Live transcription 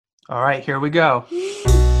All right, here we go.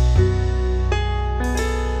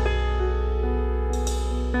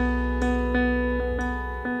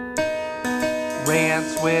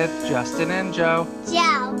 Rants with Justin and Joe.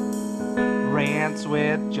 Joe. Rants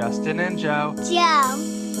with Justin and Joe.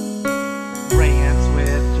 Joe. Rants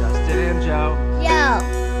with Justin and Joe. Joe.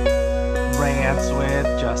 Rants with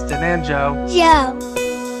Justin and Joe. Joe.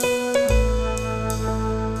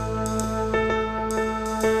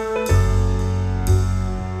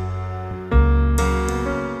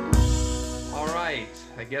 All right,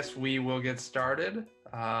 I guess we will get started.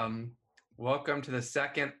 Welcome to the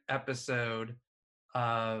second episode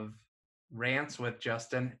of Rants with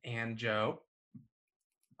Justin and Joe.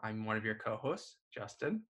 I'm one of your co-hosts,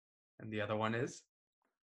 Justin, and the other one is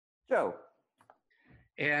Joe.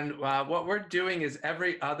 And what we're doing is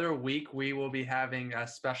every other week we will be having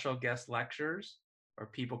special guest lectures or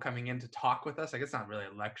people coming in to talk with us. I guess not really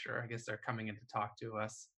a lecture. I guess they're coming in to talk to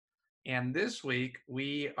us. And this week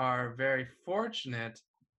we are very fortunate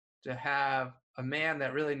to have a man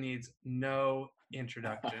that really needs no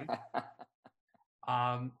introduction,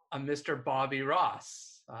 a Mr. Bobby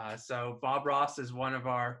Ross. So Bob Ross is one of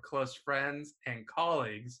our close friends and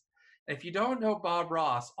colleagues. If you don't know Bob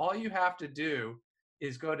Ross, all you have to do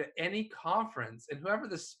is go to any conference, and whoever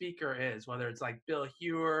the speaker is, whether it's like Bill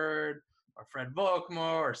Heward or Fred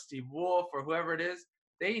Volkmar or Steve Wolf or whoever it is,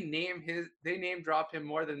 they name drop him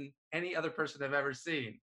more than any other person I've ever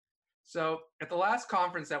seen. So at the last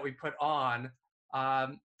conference that we put on,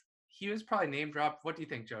 he was probably name dropped, what do you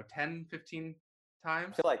think, Joe, 10, 15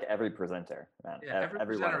 times? I feel like every presenter, man. Yeah, every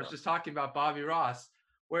presenter was just talking about Bobby Ross,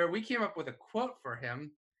 where we came up with a quote for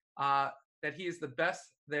him, that he is the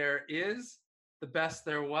best there is, the best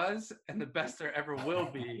there was, and the best there ever will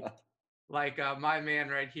be, like my man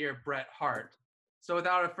right here, Bret Hart. So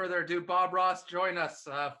without further ado, Bob Ross, join us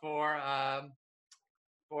for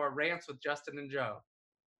Rants with Justin and Joe.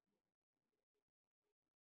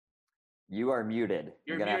 You are muted.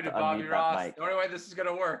 You're gonna muted, have to Bobby unmute Ross. that mic. The only way this is going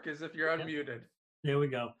to work is if you're unmuted. There we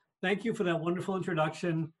go. Thank you for that wonderful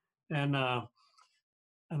introduction, and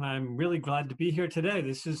I'm really glad to be here today.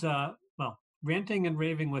 This is ranting and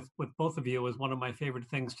raving with both of you is one of my favorite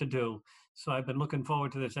things to do. So I've been looking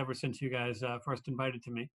forward to this ever since you guys first invited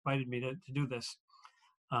me to do this.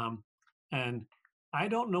 And I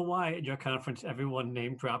don't know why at your conference everyone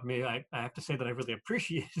name dropped me. I have to say that I really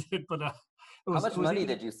appreciated it, but How much money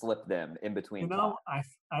did you slip them in between? You know,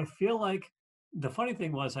 I feel like the funny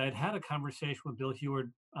thing was I had a conversation with Bill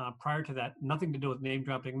Heward prior to that, nothing to do with name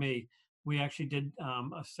dropping me. We actually did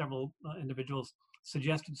several individuals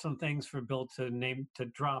suggested some things for Bill to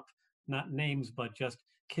drop, not names, but just,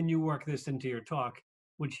 can you work this into your talk,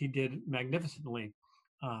 which he did magnificently.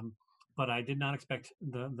 But I did not expect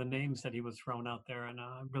the names that he was throwing out there, and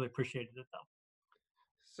I really appreciated it, though.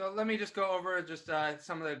 So let me just go over just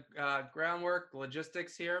some of the groundwork,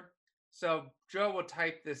 logistics here. So Joe will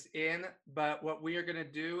type this in, but what we are going to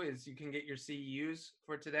do is you can get your CEUs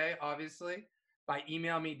for today, obviously, by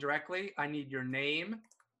email me directly. I need your name,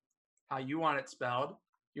 how you want it spelled,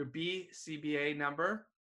 your BCBA number,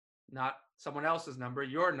 not someone else's number,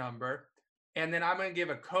 your number. And then I'm going to give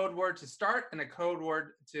a code word to start and a code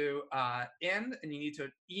word to end, and you need to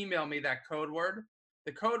email me that code word.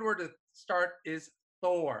 The code word to start is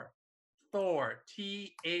Thor. Thor,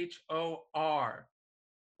 Thor,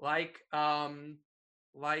 like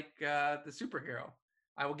the superhero.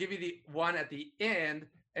 I will give you the one at the end,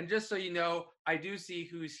 and just so you know, I do see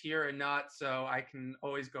who's here and not, so I can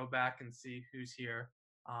always go back and see who's here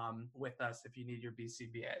with us if you need your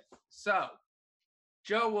BCBA. So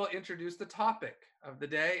Joe will introduce the topic of the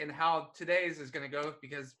day and how today's is going to go,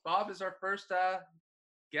 because Bob is our first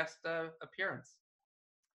guest appearance.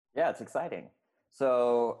 Yeah, it's exciting.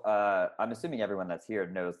 So I'm assuming everyone that's here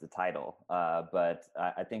knows the title, but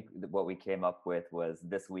I think what we came up with was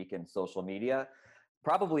This Week in Social Media,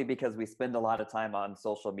 probably because we spend a lot of time on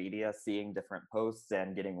social media seeing different posts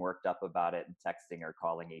and getting worked up about it and texting or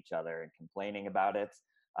calling each other and complaining about it.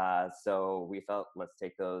 So we felt, let's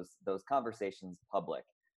take those conversations public.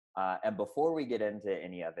 And before we get into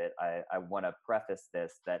any of it, I want to preface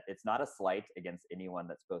this, that it's not a slight against anyone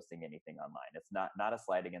that's posting anything online. It's not a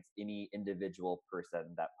slight against any individual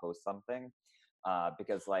person that posts something,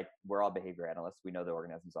 because like we're all behavior analysts, we know the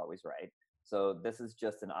organism's always right. So this is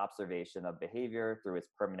just an observation of behavior through its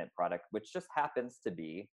permanent product, which just happens to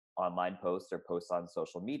be online posts or posts on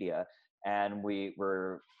social media. And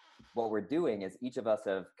what we're doing is each of us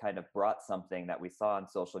have kind of brought something that we saw on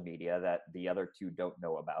social media that the other two don't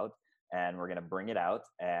know about, and we're going to bring it out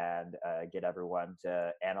and get everyone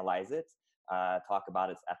to analyze it talk about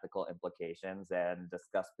its ethical implications, and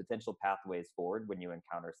discuss potential pathways forward when you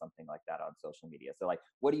encounter something like that on social media. So, like,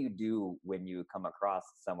 what do you do when you come across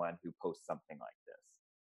someone who posts something like this?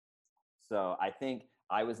 So I think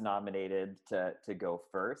I was nominated to go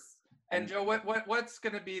first. And Joe, what's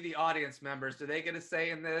going to be the audience members? Do they get a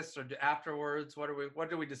say in this, or afterwards? What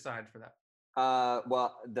do we decide for that?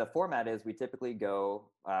 Well, the format is we typically go,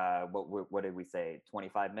 what did we say?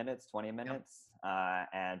 25 minutes, 20 minutes,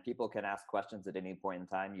 and people can ask questions at any point in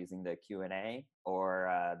time using the Q&A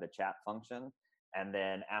or the chat function. And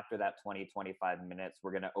then after that 20-25 minutes,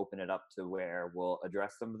 we're going to open it up to where we'll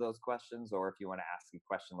address some of those questions. Or if you want to ask a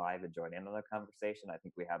question live and join in on the conversation, I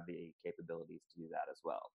think we have the capabilities to do that as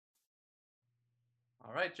well.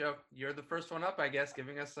 All right, Joe, you're the first one up, I guess,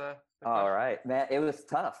 giving us a All right, man, it was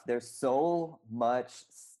tough. There's so much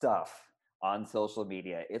stuff on social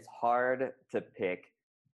media. It's hard to pick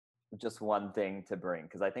just one thing to bring,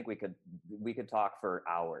 because I think we could talk for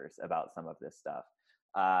hours about some of this stuff.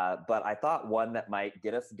 But I thought one that might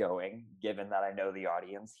get us going, given that I know the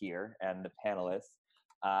audience here and the panelists,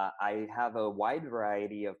 I have a wide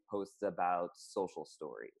variety of posts about social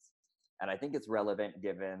stories. And I think it's relevant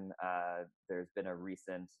given there's been a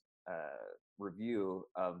recent review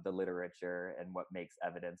of the literature and what makes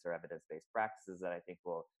evidence or evidence-based practices that I think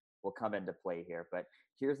will come into play here. But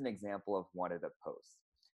here's an example of one of the posts.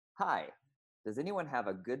 Hi, does anyone have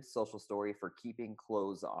a good social story for keeping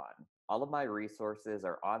clothes on? All of my resources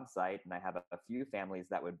are on site and I have a few families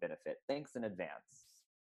that would benefit. Thanks in advance.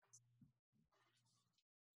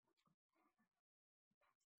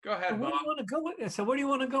 Go ahead, Bob. So where do you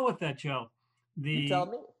want to go with that, Joe? You tell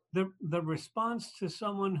me. The response to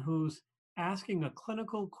someone who's asking a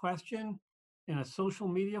clinical question in a social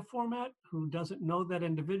media format, who doesn't know that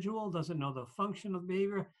individual, doesn't know the function of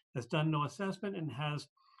behavior, has done no assessment, and has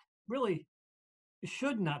really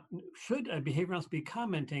should a behavioralist be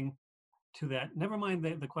commenting to that? Never mind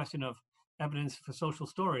the question of evidence for social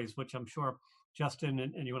stories, which I'm sure Justin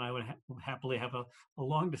and you and I would happily have a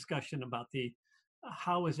long discussion about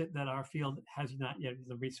how is it that our field has not yet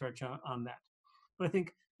the research on that. But I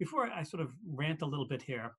think before I sort of rant a little bit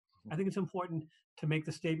here, I think it's important to make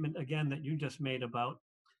the statement again that you just made about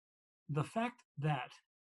the fact that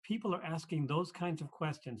people are asking those kinds of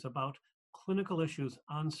questions about clinical issues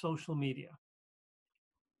on social media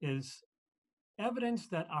is evidence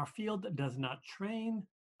that our field does not train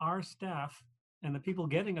our staff and the people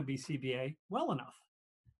getting a BCBA well enough.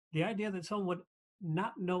 The idea that someone would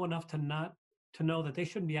not know enough to know that they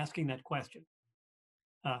shouldn't be asking that question.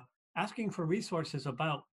 Asking for resources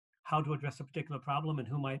about how to address a particular problem and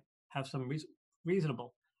who might have some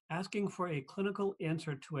reasonable. Asking for a clinical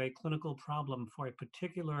answer to a clinical problem for a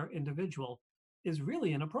particular individual is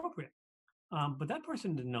really inappropriate. But that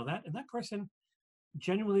person didn't know that, and that person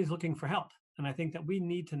genuinely is looking for help. And I think that we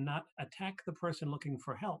need to not attack the person looking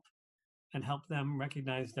for help and help them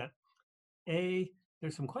recognize that,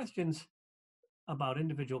 there's some questions about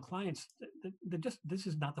individual clients that this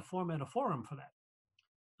is not the format or forum for that.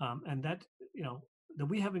 And that, that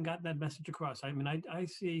we haven't gotten that message across. I mean, I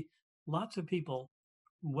see lots of people,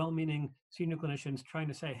 well-meaning senior clinicians, trying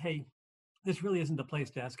to say, hey, this really isn't the place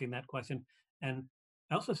to asking that question. And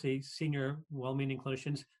I also see senior, well-meaning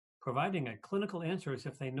clinicians providing a clinical answer as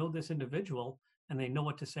if they know this individual and they know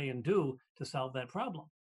what to say and do to solve that problem.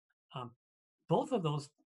 Both of those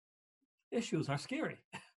issues are scary.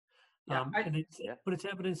 But it's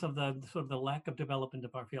evidence of the sort of the lack of development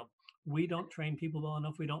of our field. We don't train people well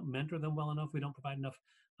enough. We don't mentor them well enough. We don't provide enough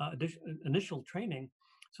initial training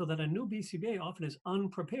so that a new BCBA often is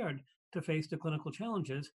unprepared to face the clinical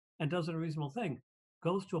challenges and does a reasonable thing,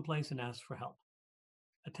 goes to a place and asks for help.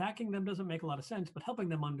 Attacking them doesn't make a lot of sense, but helping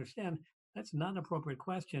them understand that's not an appropriate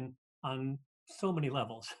question on so many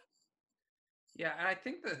levels. Yeah, and I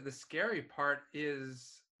think the scary part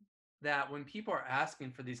is that when people are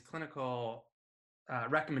asking for these clinical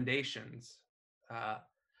recommendations,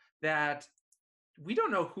 that we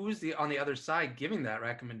don't know who's on the other side giving that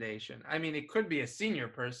recommendation. I mean, it could be a senior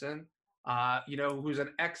person, who's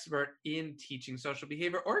an expert in teaching social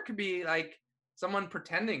behavior, or it could be like someone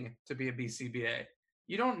pretending to be a BCBA.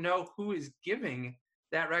 You don't know who is giving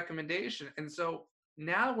that recommendation. And so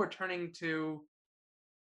now we're turning to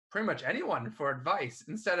pretty much anyone for advice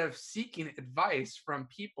instead of seeking advice from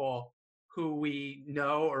people who we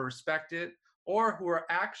know or respected or who are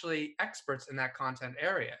actually experts in that content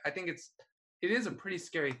area. I think it is a pretty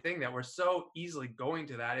scary thing that we're so easily going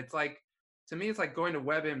to that. It's like, to me, it's like going to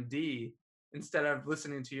WebMD instead of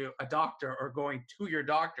listening to a doctor or going to your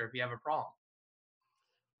doctor if you have a problem.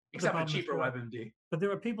 Except for cheaper WebMD. But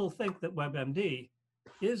there are people who think that WebMD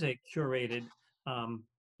is a curated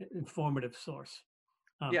informative source.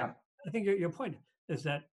 Yeah. I think your point is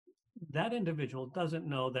that that individual doesn't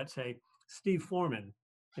know that, say, Steve Foreman,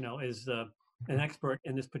 is an expert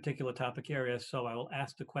in this particular topic area, so I will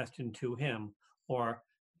ask the question to him, or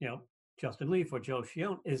you know, Justin Leaf or Joe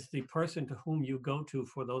Shion is the person to whom you go to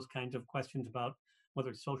for those kinds of questions about whether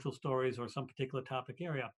it's social stories or some particular topic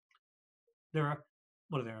area. There are,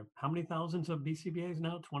 what are there, how many thousands of BCBAs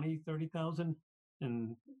now? 20, 30,000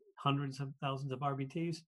 and hundreds of thousands of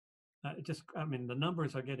RBTs. I mean, the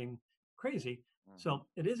numbers are getting crazy. So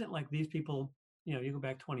it isn't like these people, you go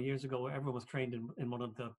back 20 years ago where everyone was trained in one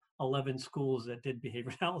of the 11 schools that did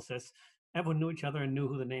behavior analysis. Everyone knew each other and knew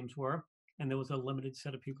who the names were, and there was a limited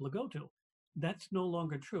set of people to go to. That's no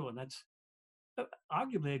longer true, and that's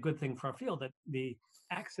arguably a good thing for our field, that the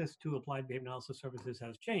access to applied behavior analysis services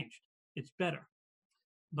has changed. It's better,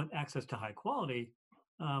 but access to high quality,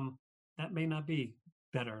 that may not be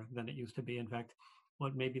better than it used to be. In fact,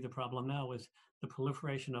 what may be the problem now is the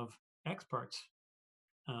proliferation of experts.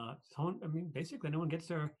 Basically, no one gets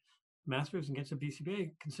their master's and gets a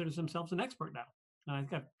BCBA considers themselves an expert now. And I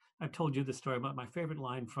think I've told you the story about my favorite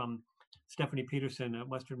line from Stephanie Peterson at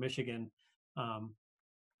Western Michigan.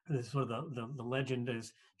 This is sort of the legend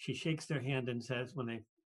is she shakes their hand and says, when they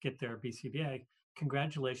get their BCBA,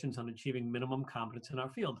 "Congratulations on achieving minimum competence in our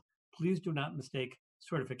field. Please do not mistake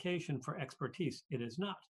certification for expertise. It is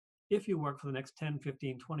not. If you work for the next 10,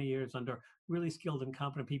 15, 20 years under really skilled and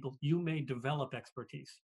competent people, you may develop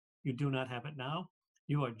expertise. You do not have it now.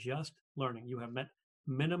 You are just learning. You have met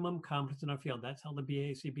minimum competence in our field." That's how the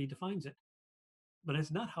BACB defines it. But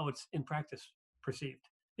it's not how it's in practice perceived.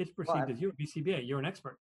 It's perceived as you're a BCBA, you're an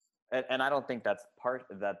expert. And I don't think that's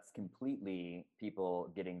completely people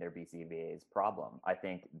getting their BCBA's problem. I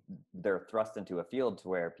think they're thrust into a field to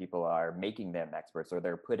where people are making them experts, or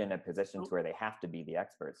they're put in a position to where they have to be the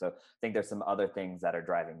expert. So I think there's some other things that are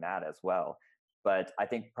driving that as well. But I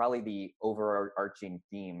think probably the overarching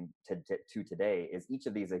theme to today is each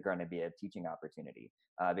of these are going to be a teaching opportunity,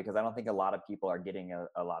 because I don't think a lot of people are getting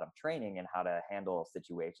a lot of training in how to handle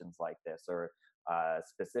situations like this, or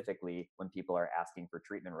specifically when people are asking for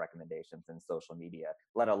treatment recommendations in social media,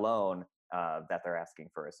 let alone that they're asking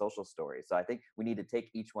for a social story. So I think we need to take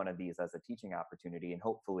each one of these as a teaching opportunity, and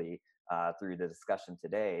hopefully through the discussion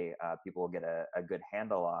today, people will get a good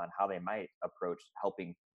handle on how they might approach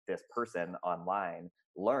helping this person online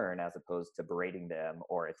learn, as opposed to berating them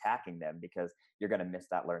or attacking them, because you're going to miss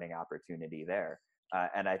that learning opportunity there.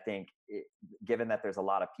 And I think given that there's a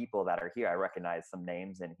lot of people that are here, I recognize some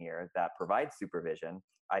names in here that provide supervision.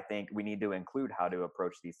 I think we need to include how to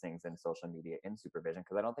approach these things in social media in supervision,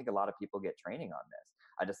 because I don't think a lot of people get training on this.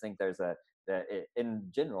 I just think in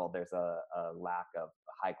general, there's a lack of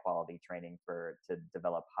high quality training to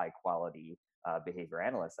develop high quality behavior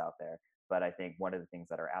analysts out there. But I think one of the things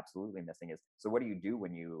that are absolutely missing is, so what do you do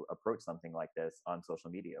when you approach something like this on social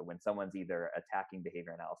media? When someone's either attacking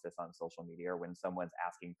behavior analysis on social media, or when someone's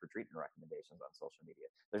asking for treatment recommendations on social media?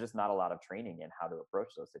 There's just not a lot of training in how to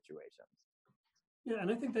approach those situations. Yeah, and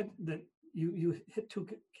I think that you hit two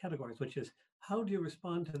categories, which is how do you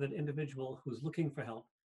respond to that individual who's looking for help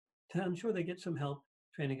to ensure they get some help,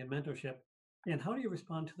 training, and mentorship, and how do you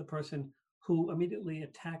respond to the person who immediately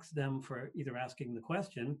attacks them for either asking the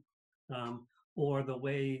question or the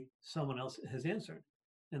way someone else has answered.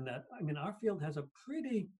 And that, our field has a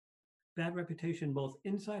pretty bad reputation, both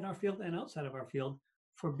inside our field and outside of our field,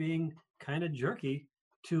 for being kind of jerky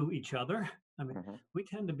to each other. We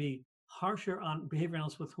tend to be harsher on behavior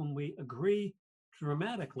analysts with whom we agree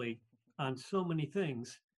dramatically on so many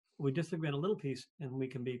things. We disagree on a little piece, and we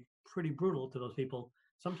can be pretty brutal to those people,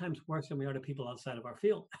 sometimes worse than we are to people outside of our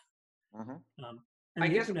field. And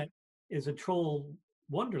the internet is a troll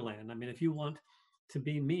wonderland. If you want to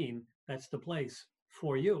be mean, that's the place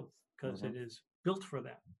for you, because it is built for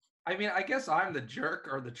that. I guess I'm the jerk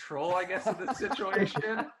or the troll, I guess, in this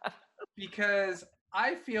situation, because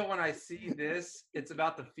I feel when I see this, it's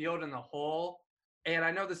about the field in the whole. And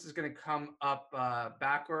I know this is going to come up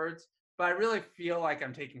backwards, but I really feel like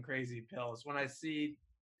I'm taking crazy pills when I see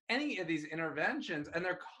any of these interventions, and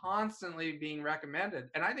they're constantly being recommended.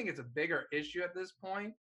 And I think it's a bigger issue at this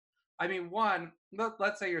point. One,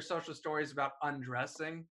 let's say your social story is about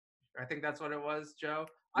undressing. I think that's what it was, Joe.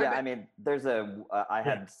 Yeah, I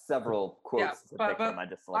had several quotes. Yeah, but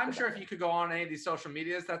I'm sure if you could go on any of these social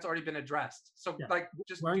medias, that's already been addressed. So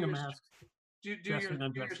just wearing a mask, do your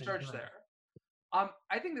search there.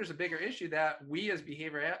 I think there's a bigger issue that we as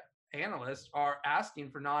behavior analysts are asking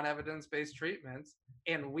for non-evidence-based treatments,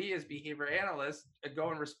 and we as behavior analysts go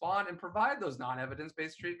and respond and provide those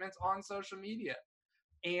non-evidence-based treatments on social media.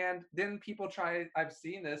 And then people I've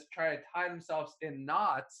seen this, try to tie themselves in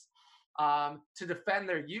knots to defend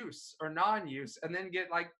their use or non-use, and then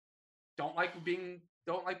get like, don't like being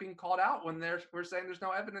called out when we're saying there's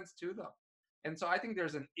no evidence to them. And so I think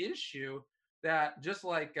there's an issue that just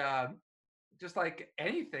like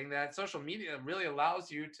anything, that social media really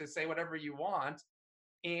allows you to say whatever you want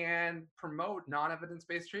and promote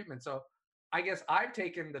non-evidence-based treatment. So I guess I've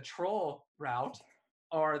taken the troll route,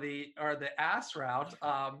 or the ass route,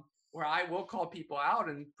 where I will call people out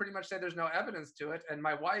and pretty much say there's no evidence to it. And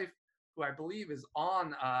my wife, who I believe is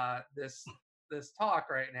on this talk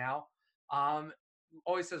right now,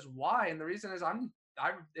 always says why, and the reason is I'm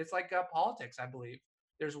it's like politics. I believe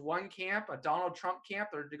there's one camp, a Donald Trump camp.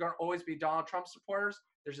 They're going to always be Donald Trump supporters.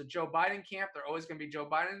 There's a Joe Biden camp. They're always going to be Joe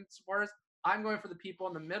Biden supporters. I'm going for the people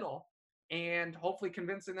in the middle, and hopefully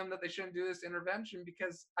convincing them that they shouldn't do this intervention,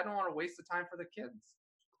 because I don't want to waste the time for the kids.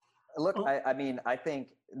 Look, I mean, I think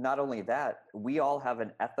not only that, we all have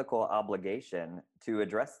an ethical obligation to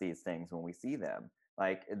address these things when we see them.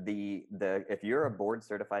 Like if you're a board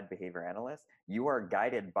certified behavior analyst, you are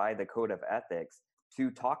guided by the code of ethics to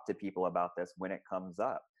talk to people about this when it comes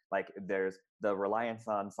up. Like there's the reliance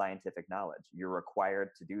on scientific knowledge. You're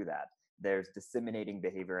required to do that. There's disseminating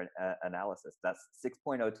behavior analysis. That's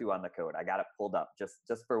 6.02 on the code. I got it pulled up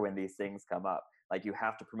just for when these things come up. Like you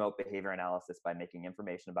have to promote behavior analysis by making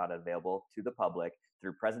information about it available to the public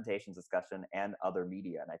through presentations, discussion, and other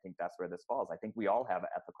media. And I think that's where this falls. I think we all have an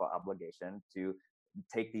ethical obligation to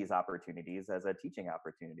take these opportunities as a teaching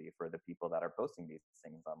opportunity for the people that are posting these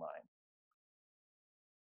things online.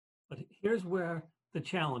 But here's where the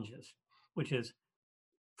challenge is, which is,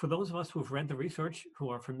 for those of us who've read the research, who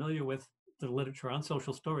are familiar with the literature on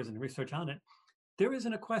social stories and research on it, there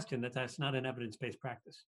isn't a question that that's not an evidence-based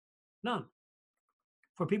practice. None.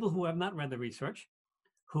 For people who have not read the research,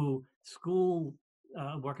 who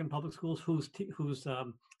work in public schools, whose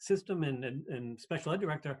system and special ed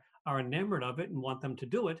director are enamored of it and want them to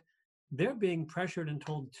do it, they're being pressured and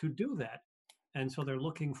told to do that. And so they're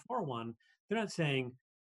looking for one. They're not saying,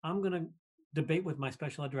 I'm going to debate with my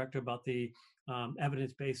special ed director about the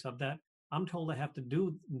evidence base of that. I'm told I have to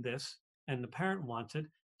do this, and the parent wants it.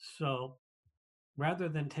 So rather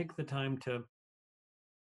than take the time to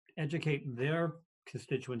educate their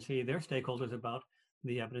constituency, their stakeholders about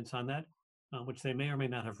the evidence on that, which they may or may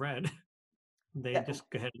not have read, they just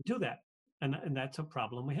go ahead and do that. And that's a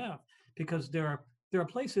problem we have, because there are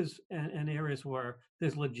places and areas where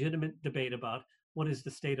there's legitimate debate about what is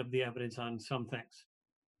the state of the evidence on some things.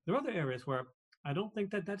 There are other areas where I don't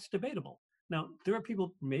think that that's debatable. Now, there are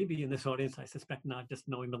people maybe in this audience, I suspect not just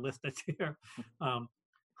knowing the list that's here,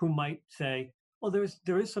 who might say, well,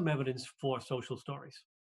 there is some evidence for social stories.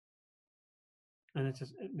 And it's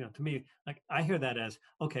just, to me, like I hear that as,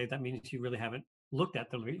 okay, that means you really haven't looked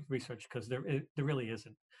at the research, because there really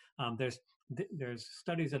isn't. There's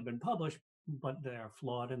studies that have been published, but they're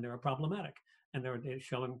flawed and they're problematic. And they're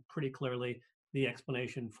showing pretty clearly the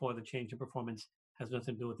explanation for the change in performance has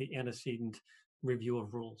nothing to do with the antecedent review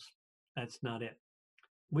of rules. That's not it.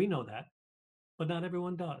 We know that, but not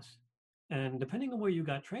everyone does. And depending on where you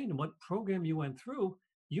got trained and what program you went through,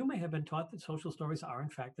 you may have been taught that social stories are in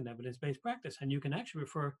fact an evidence-based practice. And you can actually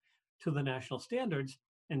refer to the national standards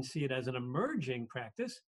and see it as an emerging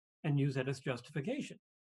practice and use that as justification.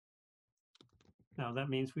 Now, that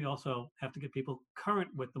means we also have to get people current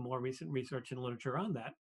with the more recent research and literature on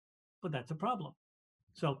that, but that's a problem.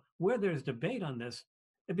 So where there's debate on this,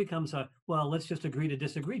 it becomes well, let's just agree to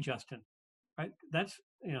disagree, Justin, right? That's,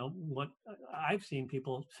 what I've seen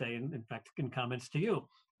people say, in fact, in comments to you,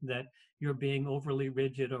 that you're being overly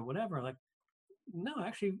rigid or whatever. Like, no,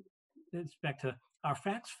 actually, it's back to our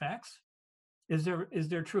facts. Is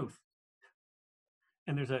there truth?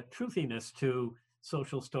 And there's a truthiness to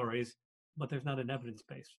social stories, but there's not an evidence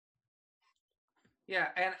base. Yeah,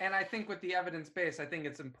 and I think with the evidence base, I think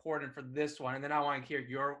it's important for this one, and then I want to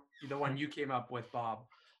hear the one you came up with, Bob.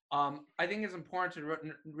 I think it's important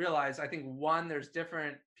to realize, I think, one,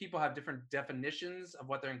 people have different definitions of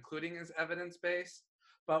what they're including as evidence-based,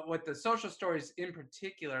 but with the social stories in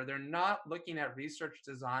particular, they're not looking at research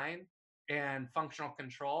design and functional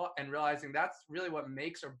control and realizing that's really what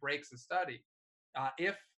makes or breaks a study.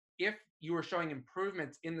 If you were showing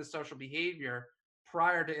improvements in the social behavior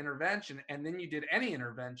prior to intervention, and then you did any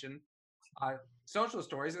intervention, social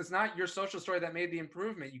stories, it's not your social story that made the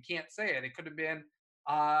improvement. You can't say it. It could have been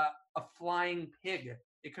a flying pig.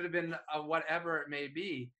 It could have been whatever it may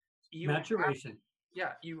be. Maturation.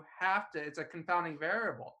 You have to, it's a confounding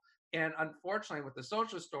variable. And unfortunately, with the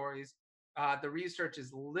social stories, the research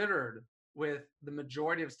is littered with the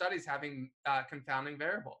majority of studies having confounding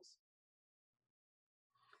variables.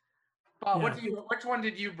 Paul, Yeah. which one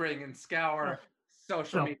did you bring and scour Well,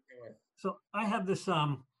 social so media with? so I have this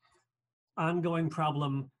ongoing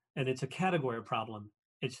problem, and it's a category problem.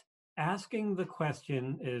 It's asking the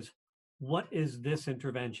question is, what is this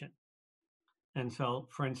intervention? And so,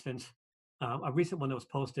 for instance, a recent one that was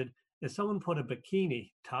posted is someone put a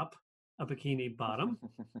bikini top, a bikini bottom,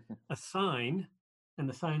 a sign, and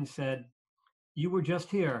the sign said, "You were just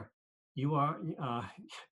here. You are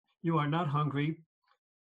you are not hungry,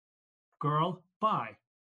 girl. Bye."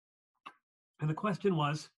 And the question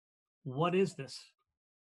was, what is this?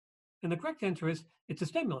 And the correct answer is it's a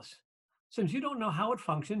stimulus. Since you don't know how it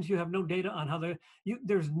functions, you have no data on how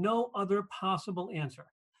there's no other possible answer.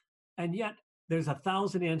 And yet there's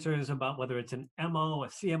 1,000 answers about whether it's an MO, a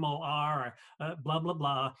CMOR, or blah, blah,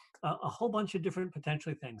 blah, a whole bunch of different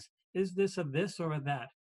potentially things. Is this a this or a that?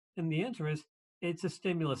 And the answer is it's a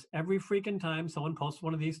stimulus. Every freaking time someone posts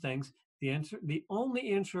one of these things, the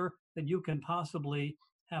only answer that you can possibly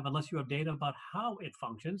have, unless you have data about how it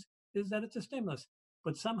functions, is that it's a stimulus.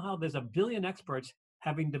 But somehow there's a billion experts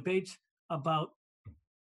having debates about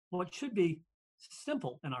what should be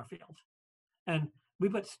simple in our field. And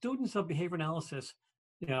we've got students of behavior analysis,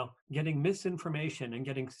 getting misinformation and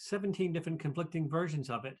getting 17 different conflicting versions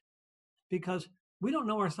of it because we don't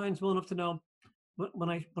know our science well enough to know when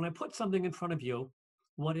I put something in front of you,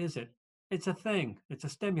 what is it? It's a thing. It's a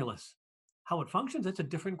stimulus. How it functions, it's a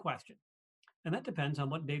different question. And that depends on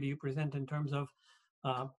what data you present in terms of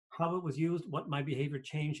how it was used, what my behavior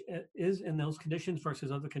change is in those conditions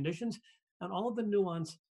versus other conditions, and all of the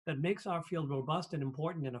nuance that makes our field robust and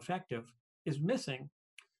important and effective is missing,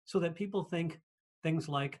 so that people think things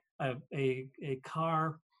like a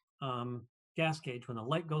car gas gauge when the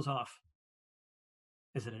light goes off.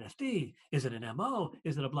 Is it an FD? Is it an MO?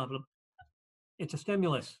 Is it a blah, blah? It's a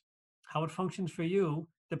stimulus. How it functions for you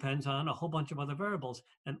depends on a whole bunch of other variables.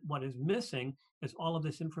 And what is missing is all of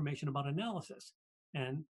this information about analysis.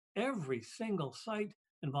 And every single site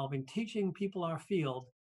involving teaching people our field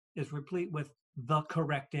is replete with the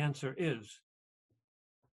correct answer is.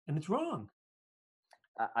 And it's wrong.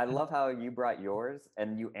 I love how you brought yours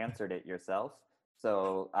and you answered it yourself.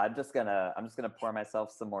 So I'm just gonna pour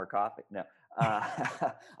myself some more coffee. No,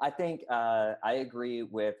 I think I agree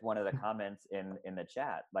with one of the comments in the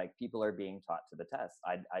chat. Like, people are being taught to the test.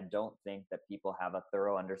 I don't think that people have a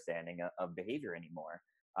thorough understanding of behavior anymore,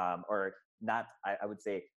 or not. I would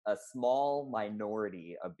say a small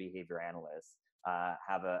minority of behavior analysts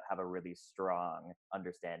have a really strong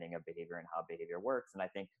understanding of behavior and how behavior works. And I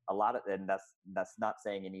think and that's not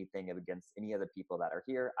saying anything against any of the people that are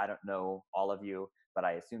here. I don't know all of you, but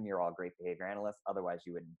I assume you're all great behavior analysts. Otherwise,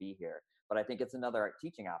 you wouldn't be here. But I think it's another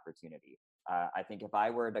teaching opportunity. I think if I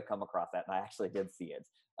were to come across that, and I actually did see it,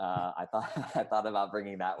 I thought about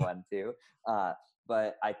bringing that one too.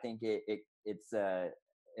 But I think it's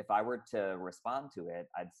if I were to respond to it,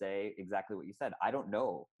 I'd say exactly what you said. I don't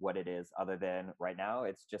know what it is other than right now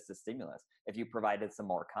it's just a stimulus. If you provided some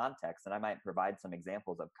more context, and I might provide some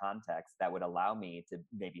examples of context that would allow me to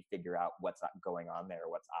maybe figure out what's going on there,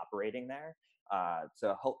 what's operating there,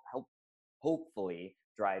 to hopefully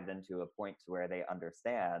drive them to a point to where they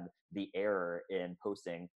understand the error in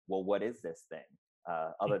posting, well, what is this thing?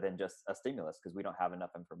 Other than just a stimulus, because we don't have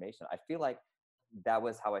enough information. I feel like that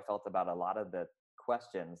was how I felt about a lot of the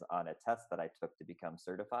questions on a test that I took to become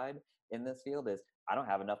certified in this field. Is I don't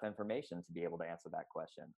have enough information to be able to answer that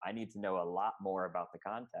question. I need to know a lot more about the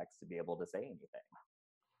context to be able to say anything.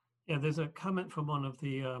 Yeah, there's a comment from one of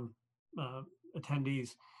the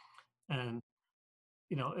attendees, and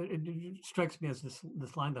it strikes me as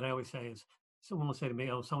this line that I always say is, someone will say to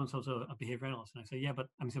me, "Oh, so and so's a behavior analyst," and I say, "Yeah, but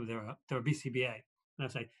I'm saying they're a BCBA," and I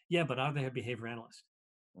say, "Yeah, but are they a behavior analyst?"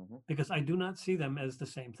 Mm-hmm. Because I do not see them as the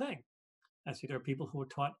same thing. I see there are people who are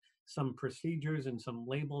taught some procedures and some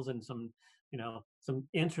labels and some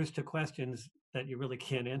answers to questions that you really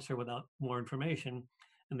can't answer without more information,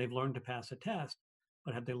 and they've learned to pass a test,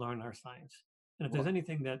 but have they learned our science? And if there's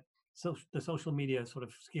anything that the social media sort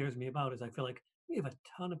of scares me about, is I feel like we have a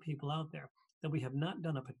ton of people out there that we have not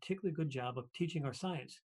done a particularly good job of teaching our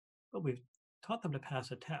science, but we've taught them to pass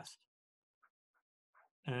a test.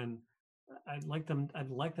 And I'd like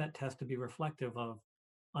that test to be reflective of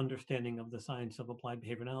understanding of the science of applied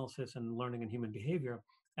behavior analysis and learning in human behavior,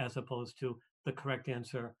 as opposed to the correct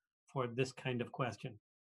answer for this kind of question.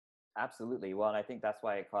 Absolutely. Well, and I think that's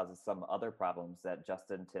why it causes some other problems that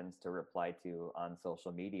Justin tends to reply to on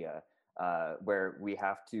social media. where we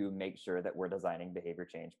have to make sure that we're designing behavior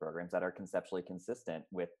change programs that are conceptually consistent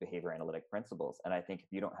with behavior analytic principles. And I think if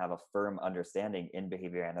you don't have a firm understanding in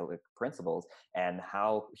behavior analytic principles and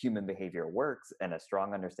how human behavior works and a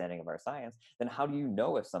strong understanding of our science, then how do you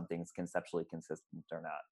know if something's conceptually consistent or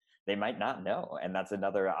not? They might not know. And that's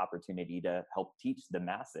another opportunity to help teach the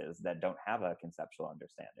masses that don't have a conceptual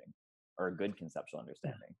understanding or a good conceptual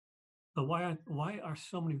understanding. But why are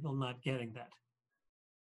so many people not getting that?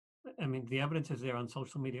 I mean, the evidence is there on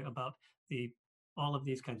social media about all of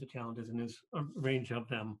these kinds of challenges, and there's a range of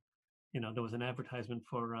them. You know, there was an advertisement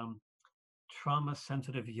for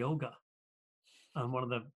trauma-sensitive yoga on one of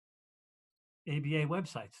the ABA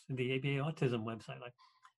websites, the ABA autism website. Like,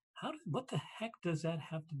 what the heck does that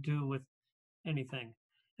have to do with anything?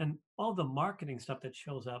 And all the marketing stuff that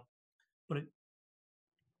shows up, but it,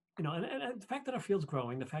 you know, and the fact that our field's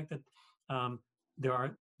growing, the fact that there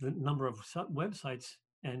are the number of websites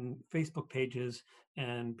and Facebook pages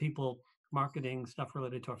and people marketing stuff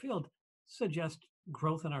related to our field suggest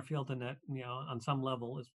growth in our field, and that, you know, on some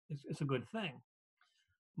level is a good thing.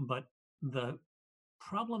 But the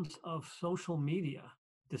problems of social media,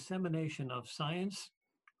 dissemination of science,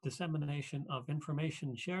 dissemination of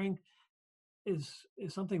information sharing is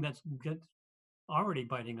something that's already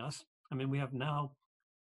biting us. I mean, we have now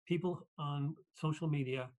people on social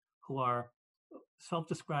media who are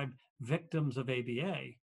self-described victims of ABA,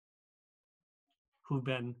 who've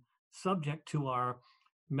been subject to our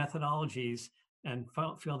methodologies and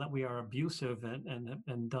feel that we are abusive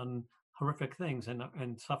and done horrific things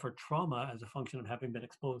and suffer trauma as a function of having been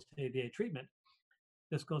exposed to ABA treatment.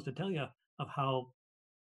 This goes to tell you of how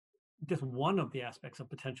just one of the aspects of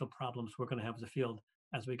potential problems we're going to have as a field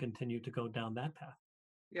as we continue to go down that path.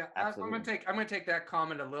 Yeah, I'm going to take that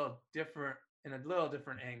comment in a little different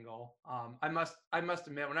angle. I must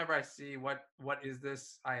admit, whenever I see what is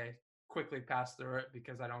this, I quickly pass through it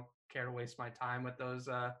because I don't care to waste my time with those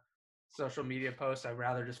social media posts. I'd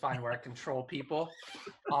rather just find where I control people.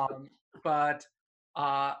 But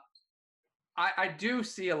I do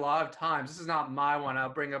see a lot of times, this is not my one, I'll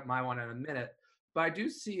bring up my one in a minute, but I do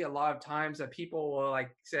see a lot of times that people will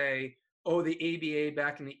like say, oh, the ABA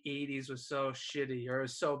back in the 80s was so shitty, or it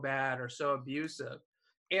was so bad, or so abusive.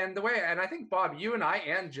 And I think, Bob, you and I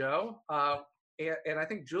and Joe, and I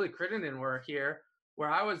think Julie Crittenden were here,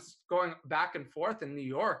 where I was going back and forth in New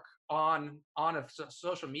York on a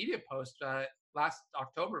social media post last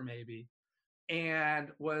October maybe, and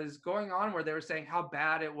was going on where they were saying how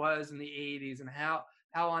bad it was in the 80s and how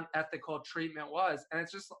unethical treatment was. And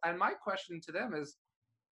it's just, and my question to them is,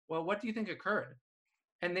 well, what do you think occurred?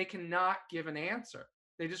 And they cannot give an answer.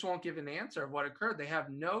 They just won't give an answer of what occurred. They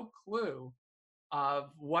have no clue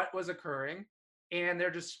of what was occurring, and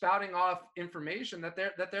they're just spouting off information that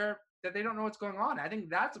they don't know what's going on. I think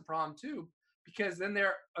that's a problem too, because then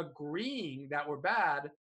they're agreeing that we're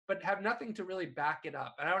bad, but have nothing to really back it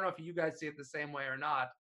up. And I don't know if you guys see it the same way or not,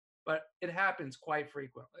 but it happens quite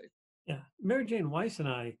frequently. Yeah, Mary Jane Weiss and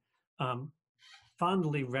I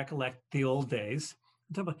fondly recollect the old days.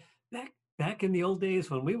 Back in the old days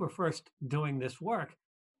when we were first doing this work,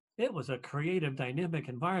 it was a creative, dynamic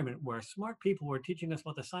environment where smart people were teaching us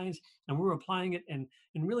about the science, and we were applying it in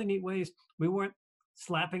really neat ways. We weren't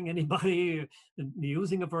slapping anybody,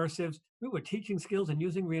 using aversives. We were teaching skills and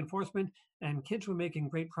using reinforcement, and kids were making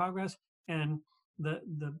great progress. And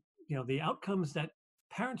the outcomes that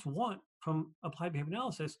parents want from applied behavior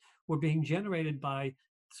analysis were being generated by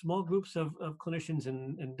small groups of clinicians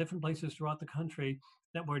in different places throughout the country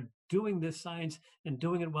that were doing this science and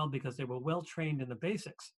doing it well because they were well trained in the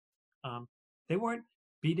basics. They weren't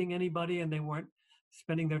beating anybody, and they weren't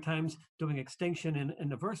spending their times doing extinction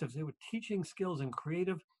and aversives. They were teaching skills in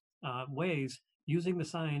creative ways, using the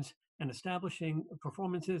science and establishing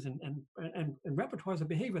performances and repertoires of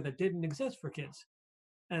behavior that didn't exist for kids.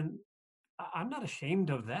 And I'm not ashamed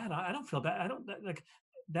of that. I don't feel bad. I don't like.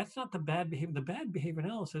 That's not the bad behavior. The bad behavior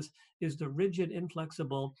analysis is the rigid,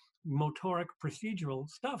 inflexible, motoric, procedural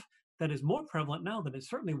stuff that is more prevalent now than it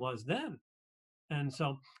certainly was then. And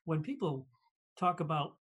so when people talk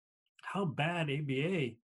about how bad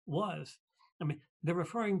ABA was, I mean, they're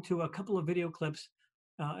referring to a couple of video clips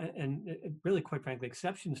and really, quite frankly,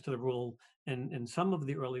 exceptions to the rule and some of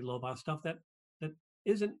the early Lovaas stuff that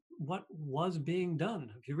isn't what was being done.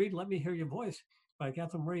 If you read Let Me Hear Your Voice by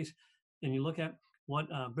Catherine Maurice, and you look at what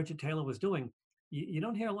Bridget Taylor was doing, you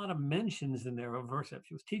don't hear a lot of mentions in there of aversive.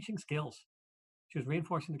 She was teaching skills. She was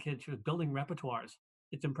reinforcing the kids. She was building repertoires.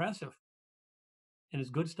 It's impressive. And it's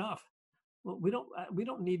good stuff. Well, we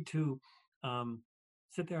don't need to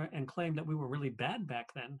sit there and claim that we were really bad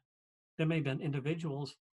back then. There may have been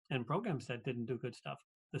individuals and programs that didn't do good stuff,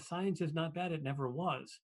 The science is not bad. It never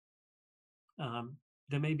was.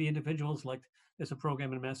 There may be individuals like there's a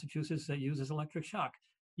program in Massachusetts that uses electric shock.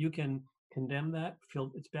 You can condemn that,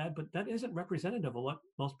 feel it's bad, but that isn't representative of what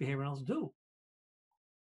most behavioral analysts do.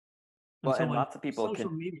 Well, so and when lots of people social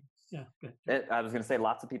can. media, yeah, go ahead. I was going to say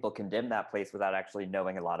lots of people condemn that place without actually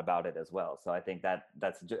knowing a lot about it as well. So I think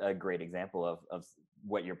that's a great example of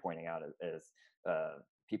what you're pointing out is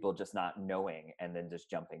people just not knowing and then just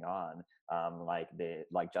jumping on,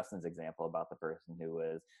 like Justin's example about the person who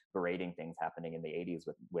was berating things happening in the 80s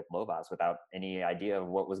with Lovaas without any idea of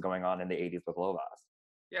what was going on in the 80s with Lovaas.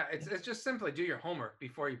 Yeah, it's just simply do your homework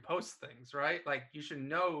before you post things, right? Like you should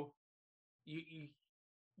know, you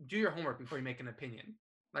do your homework before you make an opinion.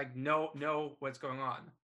 Like know what's going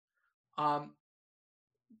on.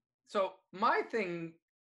 So my thing,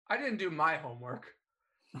 I didn't do my homework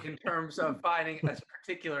in terms of finding a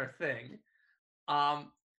particular thing.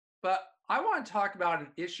 But I want to talk about an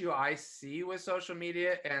issue I see with social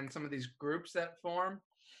media and some of these groups that form,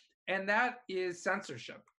 and that is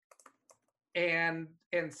censorship and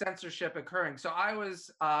censorship occurring. So I was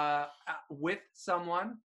with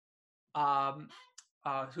someone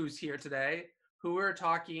who's here today, who we were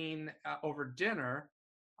talking over dinner,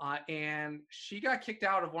 and she got kicked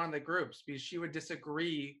out of one of the groups because she would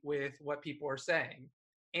disagree with what people were saying.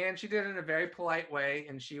 And she did it in a very polite way,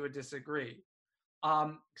 and she would disagree.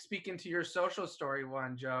 Speaking to your social story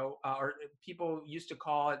one, Joe, or people used to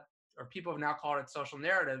call it, or people have now called it social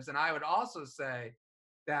narratives. And I would also say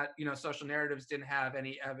that, social narratives didn't have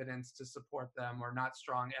any evidence to support them, or not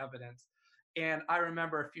strong evidence. And I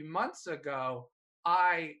remember a few months ago,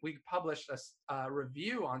 we published a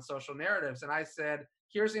review on social narratives, and I said,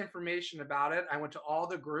 here's the information about it. I went to all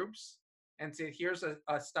the groups and said, here's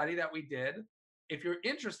a study that we did. If you're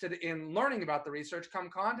interested in learning about the research, come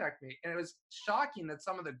contact me. And it was shocking that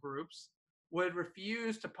some of the groups would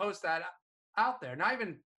refuse to post that out there, not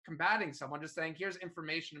even combating someone, just saying, here's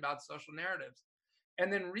information about social narratives.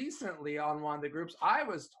 And then recently on one of the groups, I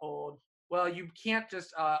was told, well, you can't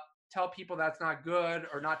just tell people that's not good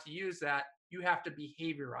or not to use that. You have to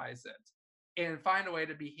behaviorize it and find a way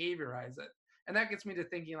to behaviorize it. And that gets me to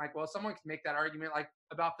thinking, like, well, someone can make that argument like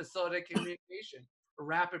about facilitated communication, a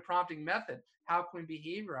rapid prompting method. How can we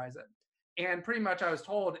behaviorize it? And pretty much I was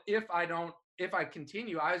told if I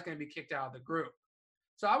continue, I was going to be kicked out of the group.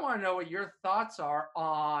 So I want to know what your thoughts are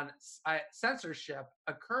on censorship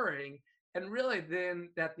occurring, and really then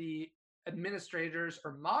that the administrators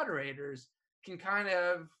or moderators can kind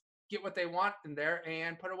of get what they want in there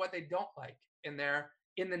and put what they don't like in there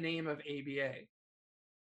in the name of ABA.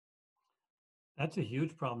 That's a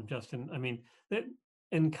huge problem, Justin. I mean,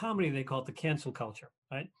 in comedy, they call it the cancel culture,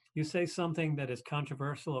 right? You say something that is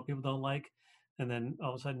controversial or people don't like, and then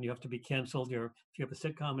all of a sudden you have to be canceled. If you have a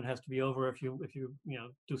sitcom, it has to be over. If you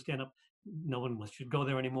do stand up, no one should go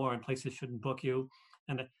there anymore, and places shouldn't book you.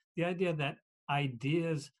 And the idea that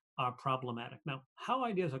ideas are problematic. Now, how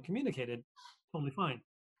ideas are communicated, totally fine.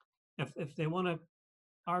 If they want to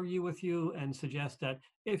argue with you and suggest that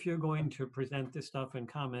if you're going to present this stuff and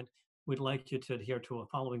comment, we'd like you to adhere to a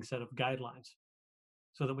following set of guidelines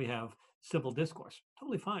so that we have civil discourse,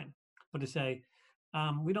 totally fine. But to say,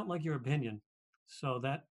 we don't like your opinion, so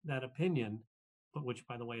that opinion, but which,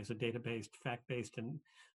 by the way, is a data-based, fact-based, and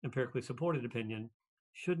empirically supported opinion,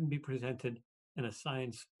 shouldn't be presented in a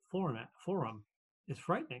science forum, is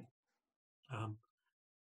frightening.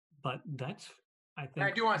 But that's, I think.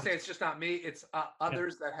 I do want to say it's just not me. It's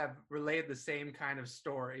others that have relayed the same kind of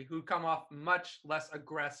story who come off much less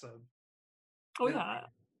aggressive. Oh yeah,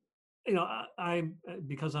 I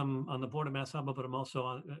because I'm on the board of Mass Hub, but I'm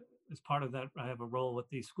also as part of that, I have a role with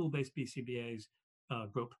the school-based BCBA's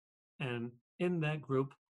group, and in that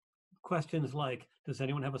group, questions like, does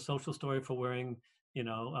anyone have a social story for wearing,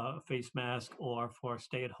 a face mask or for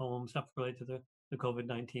stay-at-home, stuff related to the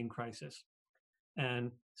COVID-19 crisis?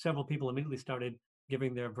 And several people immediately started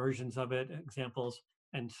giving their versions of it, examples,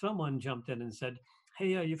 and someone jumped in and said,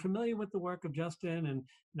 hey, are you familiar with the work of Justin? And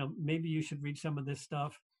maybe you should read some of this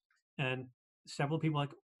stuff. And several people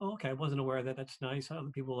like, oh, okay, I wasn't aware of that. That's nice. Other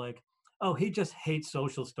people like, oh, he just hates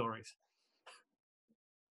social stories.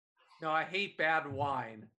 No, I hate bad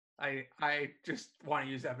wine. I just want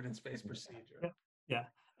to use evidence-based procedure. Yeah.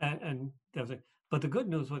 And there was but the good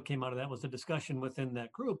news, what came out of that was the discussion within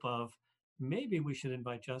that group of maybe we should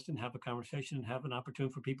invite Justin, have a conversation, and have an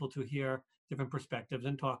opportunity for people to hear different perspectives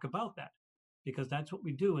and talk about that. Because that's what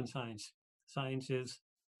we do in science. Science is,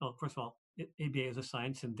 well, first of all, ABA is a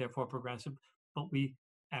science and therefore progressive, but we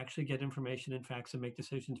actually get information and facts and make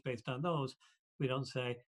decisions based on those. We don't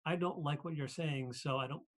say, I don't like what you're saying, so I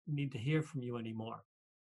don't need to hear from you anymore.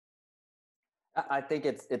 I think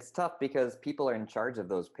it's tough because people are in charge of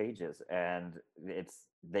those pages, and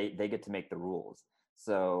they get to make the rules.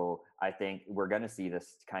 So I think we're going to see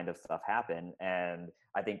this kind of stuff happen, and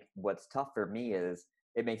I think what's tough for me is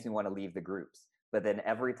it makes me want to leave the groups. But then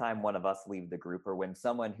every time one of us leave the group, or when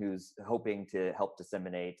someone who's hoping to help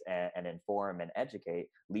disseminate and inform and educate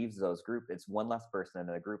leaves those group, it's one less person in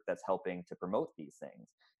the group that's helping to promote these things.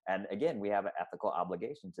 And again, we have an ethical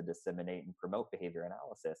obligation to disseminate and promote behavior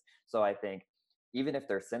analysis. So I think even if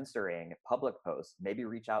they're censoring public posts, maybe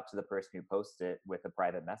reach out to the person who posts it with a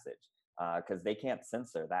private message, because they can't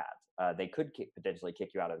censor that. They could potentially kick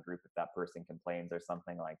you out of the group if that person complains or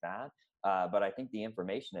something like that. But I think the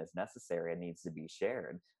information is necessary and needs to be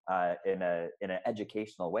shared in an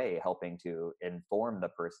educational way, helping to inform the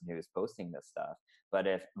person who is posting this stuff. But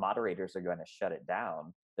if moderators are going to shut it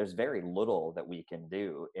down, there's very little that we can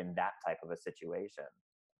do in that type of a situation,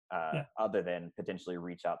 Yeah. other than potentially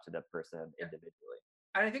reach out to the person individually.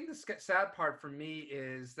 And I think the sad part for me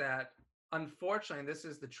is that, unfortunately, this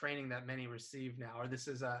is the training that many receive now, or this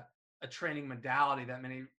is a training modality that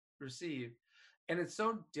many receive. And it's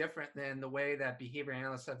so different than the way that behavior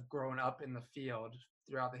analysts have grown up in the field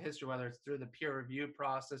throughout the history, whether it's through the peer review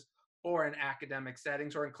process or in academic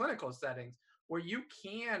settings or in clinical settings, where you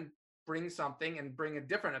can bring something and bring a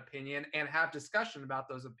different opinion and have discussion about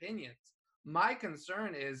those opinions. My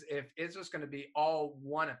concern is if it's just going to be all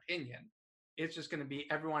one opinion, it's just going to be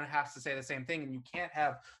everyone has to say the same thing, and you can't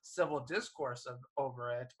have civil discourse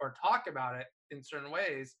over it or talk about it in certain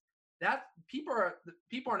ways. That people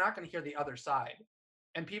are not going to hear the other side,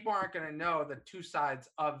 and people aren't going to know the two sides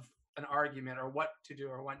of an argument or what to do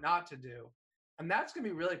or what not to do. And that's going to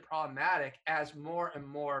be really problematic as more and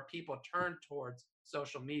more people turn towards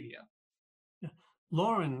social media. Yeah.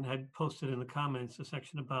 Lauren had posted in the comments a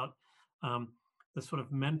section about um, the sort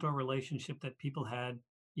of mentor relationship that people had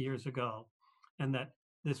years ago, and that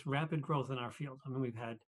this rapid growth in our field. I mean, we've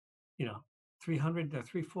had, 300,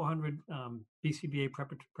 400 BCBA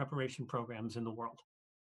preparation programs in the world.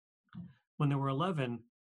 When there were 11,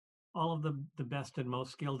 all of the best and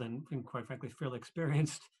most skilled and quite frankly, fairly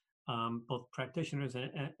experienced, both practitioners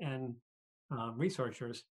and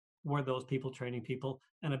researchers were those people training people.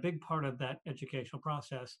 And a big part of that educational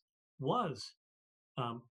process was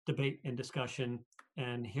debate and discussion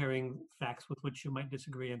and hearing facts with which you might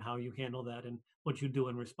disagree and how you handle that and what you do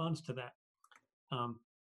in response to that.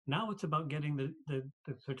 Now it's about getting the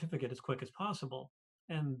certificate as quick as possible.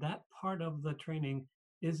 And that part of the training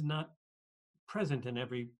is not present in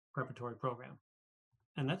every preparatory program.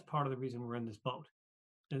 And that's part of the reason we're in this boat,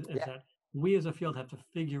 is that we as a field have to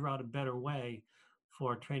figure out a better way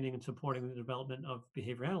for training and supporting the development of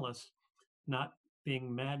behavior analysts, not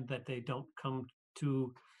being mad that they don't come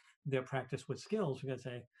to their practice with skills. We're going to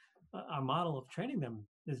say, our model of training them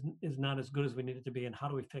is not as good as we need it to be, and how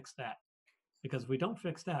do we fix that? Because if we don't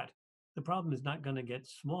fix that, the problem is not going to get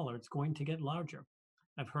smaller, it's going to get larger.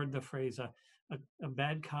 I've heard the phrase, a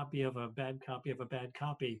bad copy of a bad copy of a bad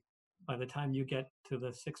copy. By the time you get to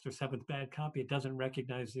the sixth or seventh bad copy, it doesn't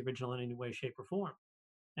recognize the original in any way, shape, or form.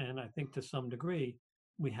 And I think to some degree,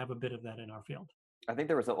 we have a bit of that in our field. I think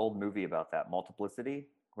there was an old movie about that, Multiplicity,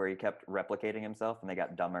 where he kept replicating himself, and they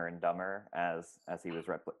got dumber and dumber as he was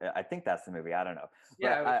I think that's the movie. I don't know.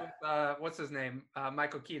 Yeah, it was with, what's his name?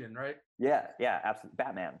 Michael Keaton, right? Yeah, absolutely.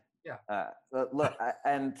 Batman. Yeah. Look,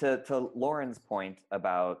 and to Lauren's point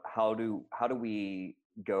about how do we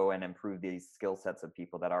go and improve these skill sets of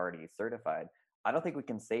people that are already certified, I don't think we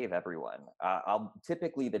can save everyone. I'll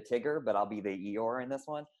typically the Tigger, but I'll be the Eeyore in this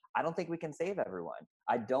one. I don't think we can save everyone.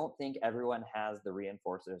 I don't think everyone has the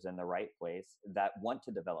reinforcers in the right place that want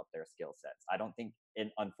to develop their skill sets. I don't think,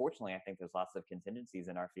 and unfortunately, I think there's lots of contingencies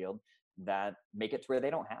in our field that make it to where they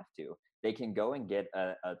don't have to. They can go and get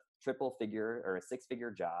a triple figure or a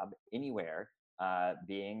six-figure job anywhere,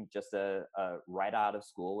 being just a right out of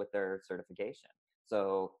school with their certification.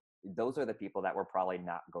 So those are the people that we're probably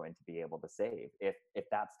not going to be able to save if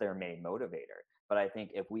that's their main motivator. But I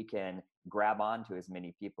think if we can grab on to as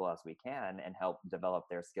many people as we can and help develop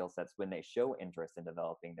their skill sets when they show interest in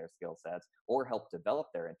developing their skill sets, or help develop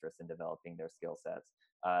their interest in developing their skill sets,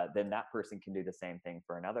 then that person can do the same thing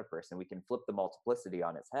for another person. We can flip the multiplicity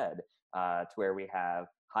on its head, to where we have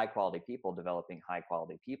high quality people developing high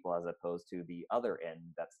quality people, as opposed to the other end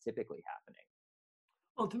that's typically happening.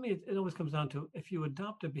 Well, to me, it always comes down to, if you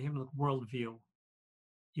adopt a behavioral worldview,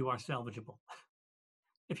 you are salvageable.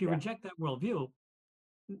 If you reject that worldview,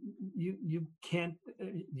 you can't.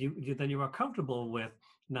 Then you are comfortable with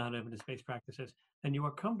non-evidence-based practices, and you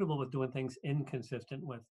are comfortable with doing things inconsistent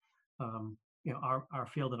with, our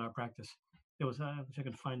field and our practice. It was I wish I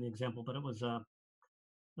could find the example, but it was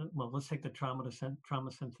well, let's take the trauma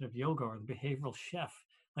sensitive yoga or the behavioral chef.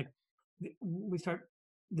 Like we start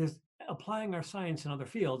there's applying our science in other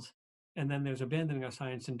fields, and then there's abandoning our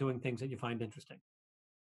science and doing things that you find interesting.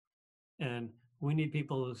 And we need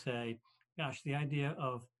people who say, gosh, the idea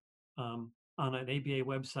of on an ABA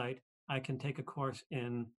website, I can take a course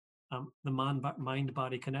in the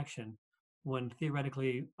mind-body connection, when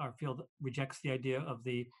theoretically our field rejects the idea of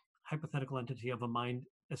the hypothetical entity of a mind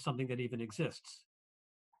as something that even exists.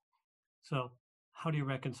 So how do you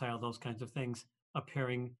reconcile those kinds of things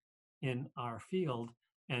appearing in our field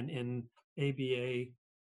and in ABA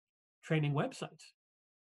training websites?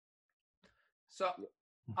 So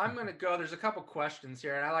I'm going to go. There's a couple questions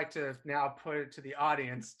here, and I like to now put it to the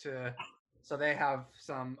audience so they have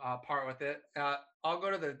some part with it. I'll go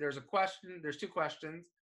to there's a question. There's two questions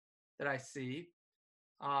that I see.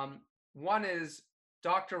 One is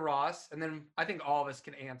Dr. Ross, and then I think all of us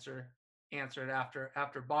can answer it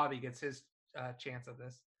after Bobby gets his chance of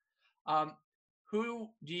this. Who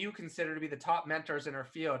do you consider to be the top mentors in our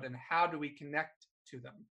field, and how do we connect to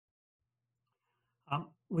them?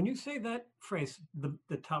 When you say that phrase,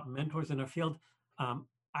 the top mentors in our field,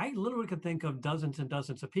 I literally could think of dozens and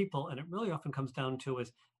dozens of people, and it really often comes down to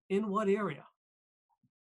is in what area.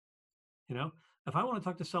 You know, if I want to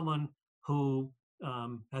talk to someone who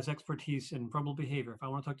has expertise in verbal behavior, if I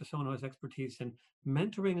want to talk to someone who has expertise in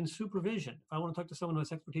mentoring and supervision, if I want to talk to someone who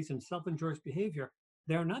has expertise in self-endorsed behavior,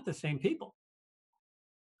 they're not the same people.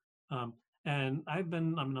 And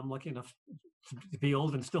I'm lucky enough to be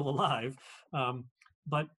old and still alive.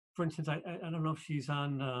 But for instance, I don't know if she's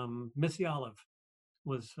on Missy Olive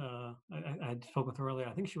was, I had spoken with her earlier.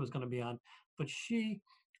 I think she was going to be on, but she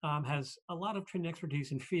has a lot of training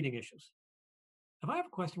expertise in feeding issues. If I have a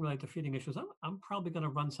question related to feeding issues, I'm probably going to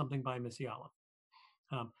run something by Missy Olive.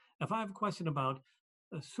 If I have a question about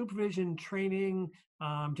supervision, training,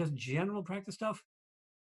 just general practice stuff,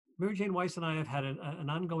 Mary Jane Weiss and I have had an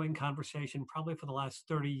ongoing conversation probably for the last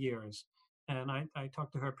 30 years. And I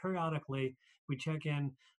talk to her periodically. We check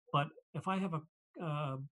in. But if I have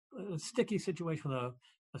a sticky situation with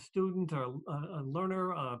a student or a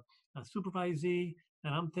learner, a supervisee,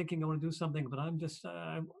 and I'm thinking I want to do something, but I'm just,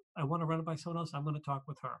 I want to run it by someone else, I'm going to talk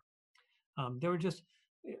with her. There are just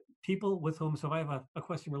people with whom, so if I have a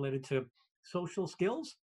question related to social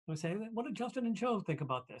skills, I say, what did Justin and Joe think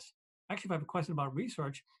about this? Actually, if I have a question about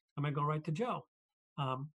research, I might go right to Joe.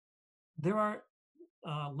 There are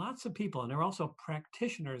lots of people, and there are also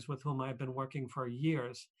practitioners with whom I've been working for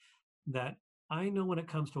years, that I know when it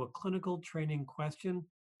comes to a clinical training question,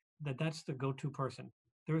 that's the go-to person.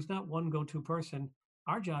 There is not one go-to person.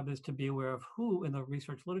 Our job is to be aware of who in the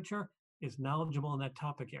research literature is knowledgeable in that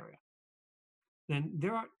topic area. Then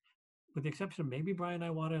there are, with the exception of maybe Brian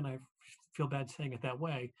Iwata, and I feel bad saying it that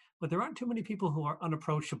way, but there aren't too many people who are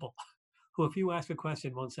unapproachable, who if you ask a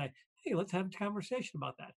question won't say, hey, let's have a conversation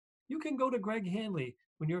about that. You can go to Greg Hanley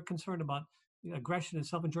when you're concerned about aggression and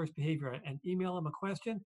self-endorsed behavior and email him a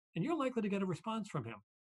question, and you're likely to get a response from him.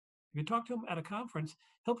 If you talk to him at a conference,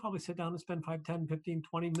 he'll probably sit down and spend 5, 10, 15,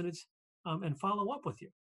 20 minutes and follow up with you.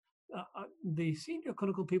 The senior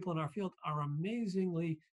clinical people in our field are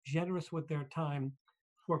amazingly generous with their time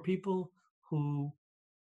for people who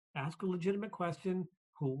ask a legitimate question,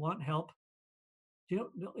 who want help.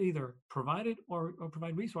 They'll either provide it or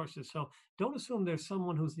provide resources. So don't assume there's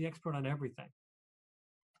someone who's the expert on everything.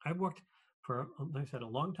 I've worked for, like I said, a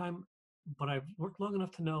long time, but I've worked long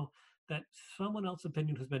enough to know that someone else's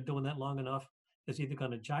opinion who's been doing that long enough is either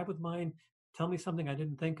going to jibe with mine, tell me something I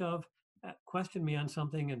didn't think of, question me on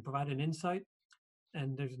something and provide an insight.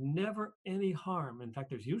 And there's never any harm. In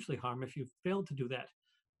fact, there's usually harm if you fail to do that.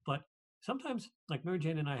 But sometimes, like Mary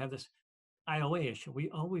Jane and I have this IOA issue. We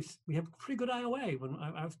have pretty good IOA. When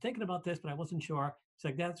I was thinking about this, but I wasn't sure. It's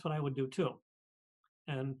like, that's what I would do too.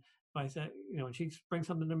 And I said, when she brings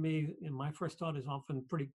something to me, and my first thought is often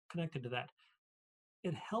pretty connected to that.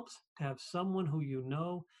 It helps to have someone who you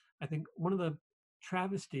know. I think one of the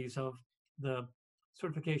travesties of the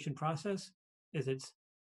certification process is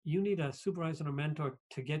you need a supervisor or mentor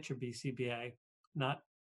to get your BCBA, not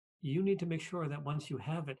you need to make sure that once you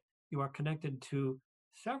have it, you are connected to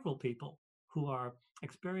several people who are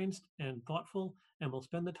experienced and thoughtful and will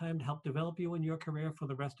spend the time to help develop you in your career for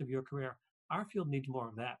the rest of your career. Our field needs more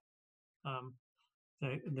of that.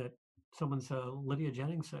 That someone said, Lydia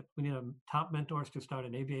Jennings said, we need top mentors to start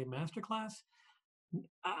an ABA masterclass.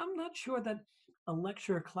 I'm not sure that a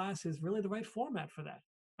lecture class is really the right format for that.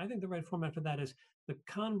 I think the right format for that is the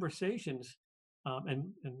conversations,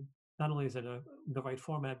 and not only is it the right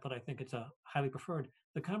format, but I think it's a highly preferred,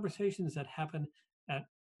 the conversations that happen at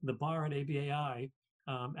the bar at ABAI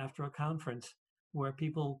after a conference where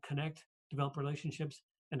people connect, develop relationships,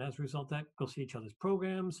 and as a result of that, go see each other's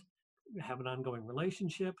programs, have an ongoing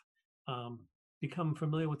relationship, um, become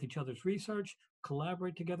familiar with each other's research,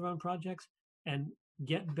 collaborate together on projects, and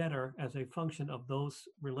get better as a function of those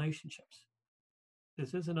relationships.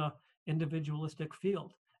 This isn't a individualistic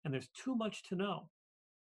field, and there's too much to know.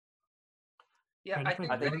 Yeah, Trying I to think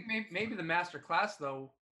find I think think maybe the master class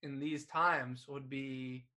though in these times would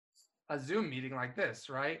be a Zoom meeting like this,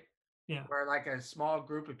 right? yeah, Where like a small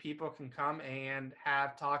group of people can come and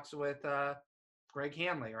have talks with Greg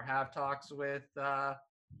Hanley or have talks with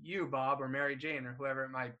you, Bob, or Mary Jane, or whoever it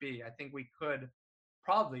might be. I think we could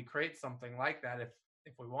probably create something like that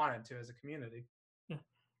if we wanted to as a community. yeah,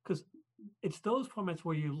 because it's those formats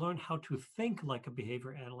where you learn how to think like a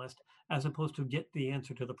behavior analyst as opposed to get the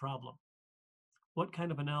answer to the problem. What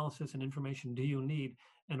kind of analysis and information do you need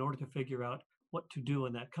in order to figure out what to do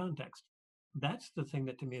in that context? That's the thing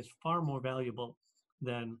that to me is far more valuable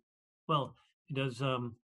than, well, he does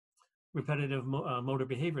repetitive motor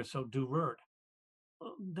behavior, so do RERD.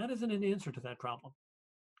 Well, that isn't an answer to that problem.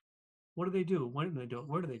 What do they do? When do they do it?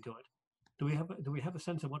 Where do they do it? Do we have a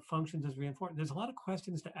sense of what functions is reinforced? There's a lot of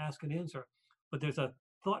questions to ask and answer, but there's a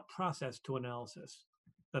thought process to analysis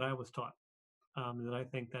that I was taught that I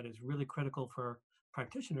think that is really critical for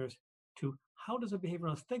practitioners to how does a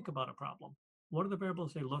behavioralist think about a problem? What are the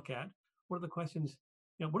variables they look at? What are the questions,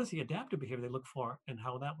 what is the adaptive behavior they look for and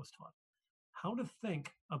how that was taught? How to think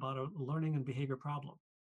about a learning and behavior problem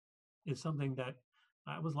is something that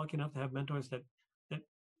I was lucky enough to have mentors that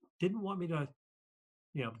didn't want me to,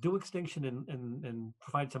 do extinction and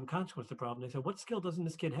provide some consequence to the problem. They said, what skill doesn't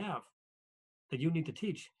this kid have that you need to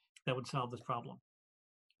teach that would solve this problem?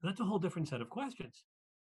 And that's a whole different set of questions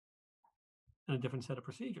and a different set of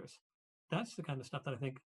procedures. That's the kind of stuff that I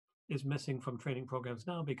think is missing from training programs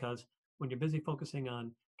now, because when you're busy focusing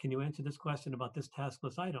on, can you answer this question about this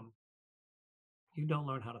taskless item? You don't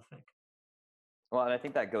learn how to think. Well, and I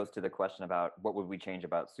think that goes to the question about what would we change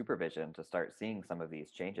about supervision to start seeing some of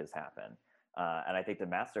these changes happen. And I think the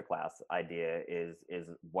masterclass idea is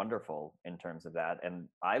wonderful in terms of that. And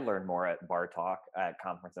I learn more at bar talk at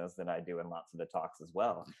conferences than I do in lots of the talks as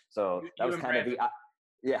well. So that You was and kind of Brandon.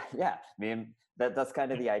 yeah. I mean, that's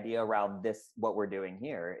kind of the idea around this. What we're doing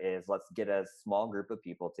here is let's get a small group of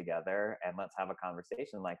people together and let's have a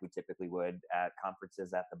conversation like we typically would at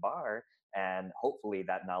conferences at the bar, and hopefully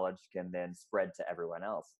that knowledge can then spread to everyone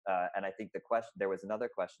else. And I think there was another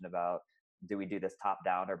question about, do we do this top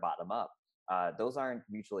down or bottom up? Those aren't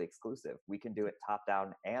mutually exclusive. We can do it top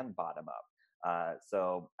down and bottom up.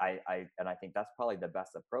 So I think that's probably the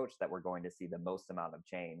best approach, that we're going to see the most amount of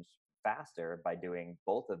change faster by doing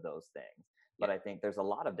both of those things. But I think there's a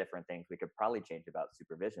lot of different things we could probably change about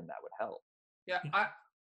supervision that would help. Yeah, Yeah.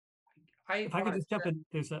 I If I could want just to jump in,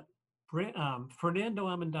 there's a Fernando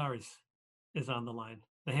Almendares is on the line.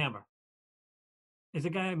 The Hammer is a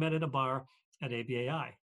guy I met at a bar at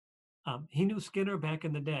ABAI. He knew Skinner back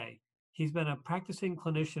in the day. He's been a practicing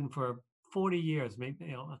clinician for 40 years.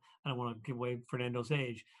 Maybe, I don't want to give away Fernando's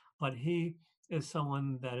age, but he is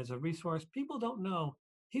someone that is a resource. People don't know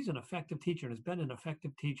he's an effective teacher and has been an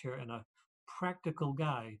effective teacher and a practical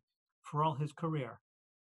guy for all his career.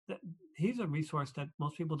 That he's a resource that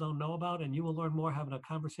most people don't know about, and you will learn more having a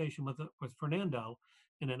conversation with Fernando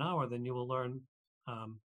in an hour than you will learn,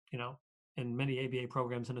 um, in many ABA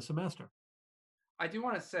programs in a semester. I do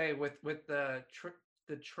want to say with the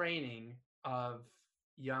training of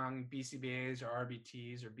young BCBAs or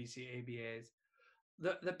RBTs or BCABAs,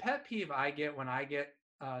 the pet peeve I get when I get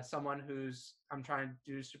someone who's I'm trying to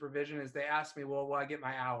do supervision is they ask me, well, will I get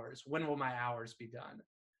my hours? When will my hours be done?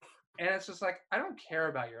 And it's just like, I don't care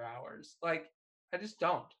about your hours. Like, I just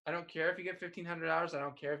don't. I don't care if you get 1,500 hours. I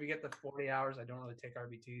don't care if you get the 40 hours. I don't really take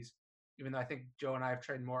RBTs, even though I think Joe and I have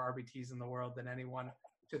trained more RBTs in the world than anyone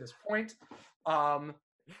to this point.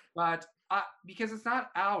 But because it's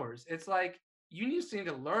not hours, it's like you just need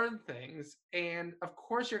to learn things. And of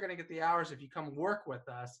course, you're going to get the hours if you come work with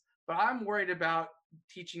us. But I'm worried about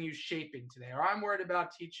teaching you shaping today, or I'm worried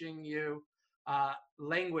about teaching you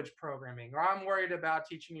language programming, or I'm worried about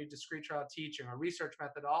teaching you discrete trial teaching or research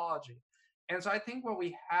methodology. And so I think what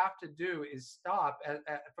we have to do is stop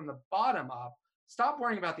from the bottom up, stop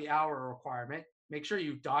worrying about the hour requirement, make sure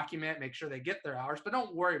you document, make sure they get their hours, but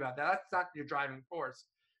don't worry about that. That's not your driving force.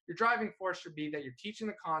 Your driving force should be that you're teaching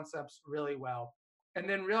the concepts really well, and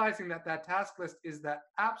then realizing that that task list is that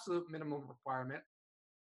absolute minimum requirement,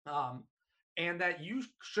 and that you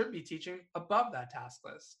should be teaching above that task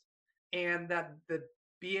list, and that the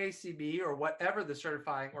BACB or whatever the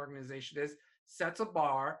certifying organization is sets a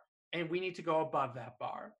bar, and we need to go above that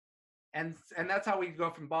bar. And that's how we go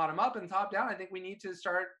from bottom up and top down. I think we need to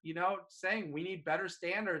start, saying we need better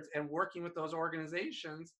standards and working with those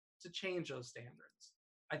organizations to change those standards.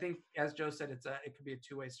 I think, as Joe said, it could be a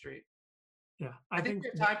two-way street. Yeah, I think we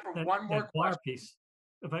have time for one more that bar question. piece.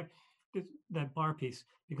 If I that bar piece,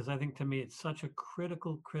 because I think to me it's such a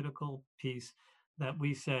critical piece that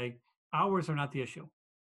we say hours are not the issue.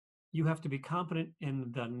 You have to be competent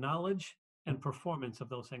in the knowledge and performance of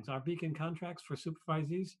those things. Our Beacon contracts for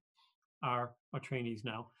supervisees are trainees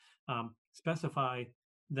now specify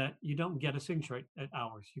that you don't get a signature at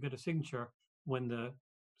hours. You get a signature when the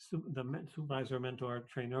supervisor, mentor,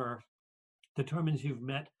 trainer determines you've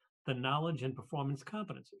met the knowledge and performance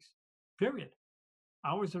competencies. Period.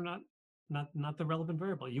 Hours are not the relevant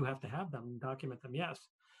variable. You have to have them, document them, yes.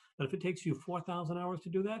 But if it takes you 4,000 hours to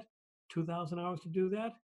do that, 2,000 hours to do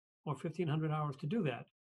that, or 1,500 hours to do that,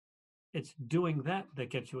 it's doing that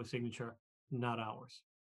gets you a signature, not hours.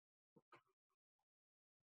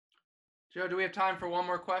 Joe, do we have time for one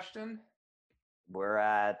more question?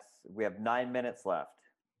 We have 9 minutes left.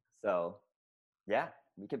 So yeah,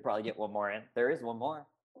 we could probably get one more in. There is one more.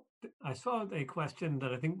 I saw a question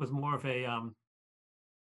that I think was more of a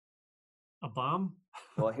bomb.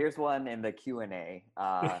 Well, here's one in the Q&A.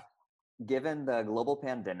 Given the global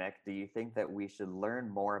pandemic, do you think that we should learn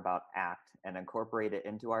more about ACT and incorporate it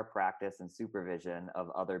into our practice and supervision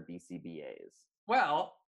of other BCBAs?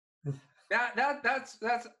 Well, that's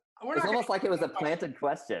it's almost like it was a planted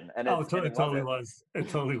question. And it totally was. It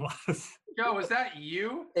totally was. Joe, was that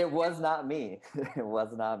you? It was not me. It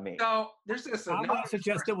was not me. So there's this. I'm going to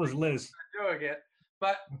suggest it was Liz. Doing it,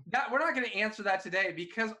 but we're not going to answer that today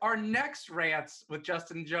because our next rants with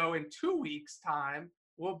Justin and Joe in 2 weeks' time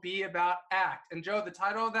will be about ACT. And Joe, the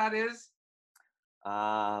title of that is?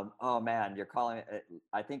 Oh man, you're calling it.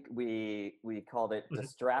 I think we called it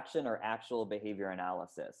distraction or actual behavior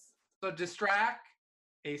analysis. So distract.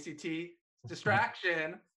 ACT,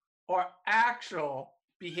 distraction, or actual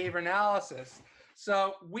behavior analysis.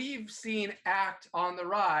 So we've seen ACT on the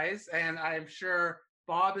rise, and I'm sure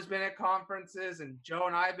Bob has been at conferences and Joe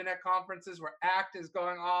and I have been at conferences where ACT is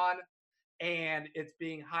going on and it's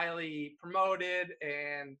being highly promoted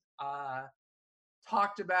and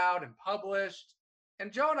talked about and published.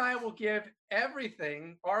 And Joe and I will give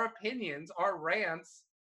everything, our opinions, our rants,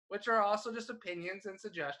 which are also just opinions and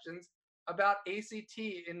suggestions about ACT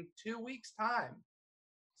in 2 weeks' time.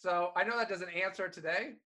 So I know that doesn't answer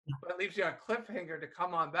today, but it leaves you a cliffhanger to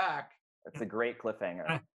come on back. That's a great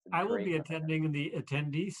cliffhanger. I will be attending the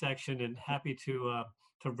attendee section and happy to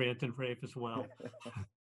rant and rave as well.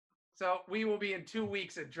 So we will be in 2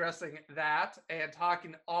 weeks addressing that and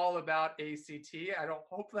talking all about ACT.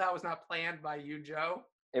 Hopefully that was not planned by you, Joe.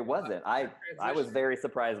 It wasn't. I was very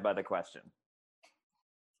surprised by the question.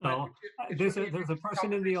 So there's a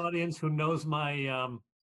person in the audience who knows my,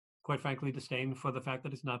 quite frankly, disdain for the fact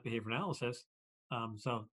that it's not behavior analysis.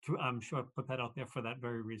 So I'm sure I put that out there for that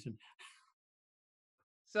very reason.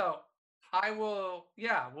 So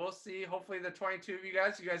we'll see. Hopefully the 22 of you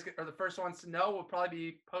guys are the first ones to know. We'll probably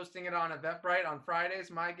be posting it on Eventbrite on Fridays,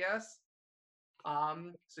 my guess.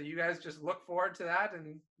 So you guys just look forward to that.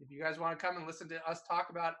 And if you guys want to come and listen to us talk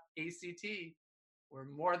about ACT, we're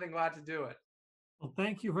more than glad to do it. Well,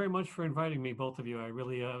 thank you very much for inviting me, both of you. I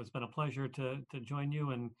really, it's been a pleasure to join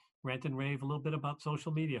you and rant and rave a little bit about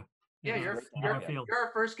social media. Yeah, you're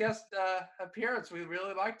our first guest appearance. We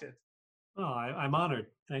really liked it. Oh, I'm honored.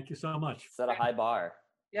 Thank you so much. Set a high bar.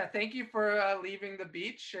 Yeah, thank you for leaving the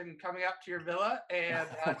beach and coming up to your villa and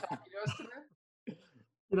talking to us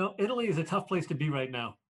today. Italy is a tough place to be right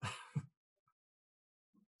now.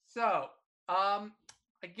 So,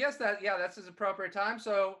 I guess that's as appropriate time.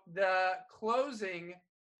 So the closing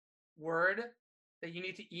word that you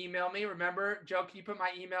need to email me. Remember, Joe, can you put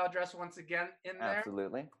my email address once again in there?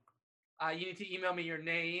 Absolutely. You need to email me your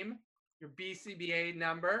name, your BCBA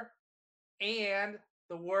number, and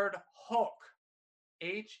the word hook,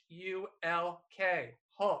 H-U-L-K,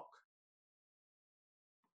 hook.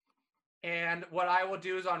 And what I will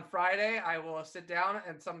do is on Friday, I will sit down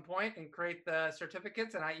at some point and create the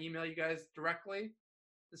certificates, and I email you guys directly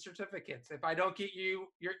the certificates. If I don't get you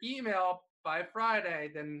your email by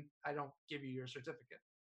Friday, then I don't give you your certificate.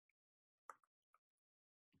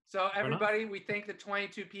 So everybody, we thank the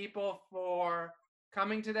 22 people for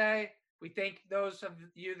coming today. We thank those of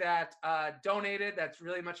you that donated. That's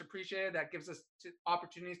really much appreciated. That gives us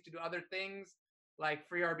opportunities to do other things like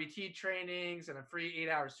free RBT trainings and a free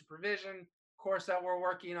 8-hour supervision course that we're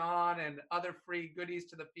working on and other free goodies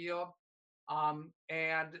to the field.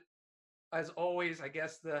 And as always, I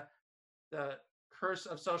guess the curse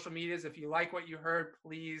of social media is if you like what you heard,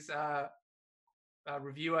 please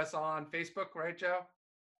review us on Facebook, right, Joe?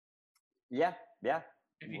 Yeah.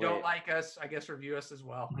 If you don't like us, I guess review us as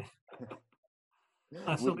well. We will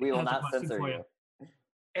has a not question censor for you.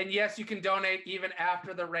 And yes, you can donate even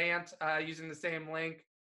after the rant using the same link.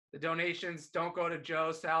 The donations don't go to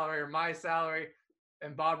Joe's salary or my salary.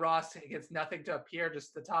 And Bob Ross gets nothing to appear,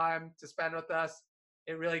 just the time to spend with us.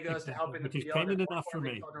 It really goes to helping the Which is field and payment enough for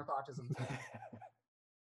me. children with autism.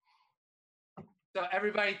 So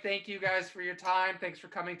everybody, thank you guys for your time. Thanks for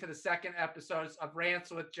coming to the second episodes of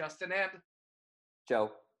Rants with Justin and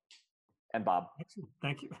Joe and Bob. Excellent.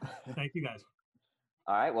 Thank you. Thank you, guys.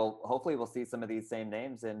 All right. Well, hopefully we'll see some of these same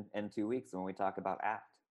names in 2 weeks when we talk about ACT.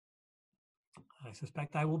 I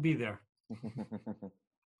suspect I will be there.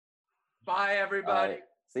 bye, everybody. All right.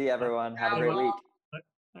 See you, everyone. Have a great week.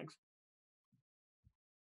 Thanks.